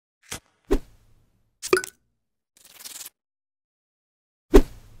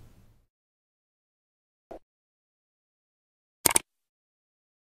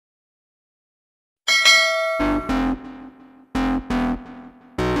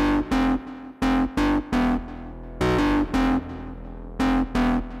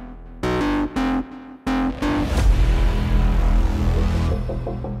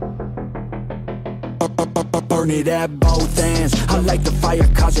it at both ends. I like the fire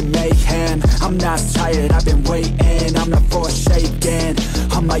causing mayhem. I'm not tired, I've been waiting. I'm not forsaken,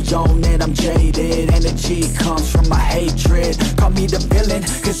 on my own and I'm jaded. Energy comes from my hatred. Call me the villain,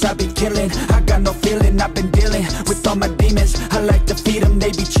 cause I be killing. I got no feeling, I've been dealing with all my demons. I like to feed them,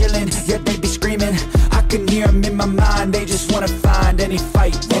 they be chilling, yeah they be screaming. I can hear them in my mind, they just wanna find any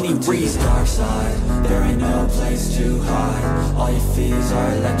fight, any reason. Dark side, there ain't no place to hide. All your fears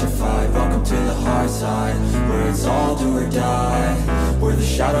are electrified. Welcome to the hard side, where it's all do or die. We're the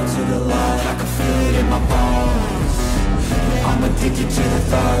shadow to the light. I can feel it in my bones. I'm addicted to the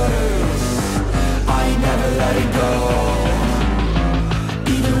thirst. I ain't never let it go,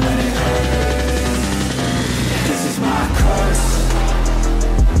 even when it hurts. This is my curse.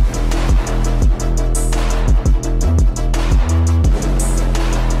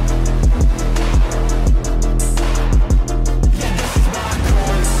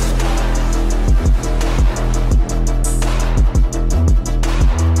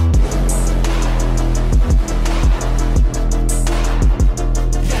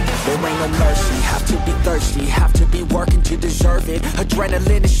 Have to be working to deserve it.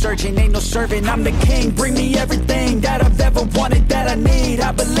 Adrenaline is surging, ain't no servant. I'm the king, bring me everything that I've ever wanted, that I need.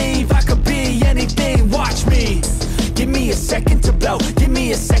 I believe I could be anything, watch me. Give me a second to blow, give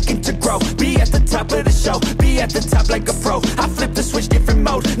me a second to grow. Be at the top of the show, be at the top like a pro. I flip the switch, different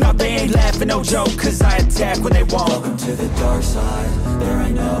mode. No, they ain't laughing, no joke, cause I attack when they won't. Welcome to the dark side, there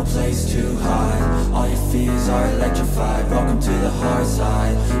ain't no place to hide. All your fears are electrified. Welcome to the hard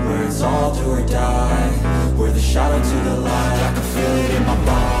side, where it's all do or die. We're the shadow to the light. I can feel it in my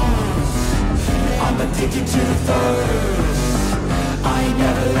bones. I'm addicted to the thirst.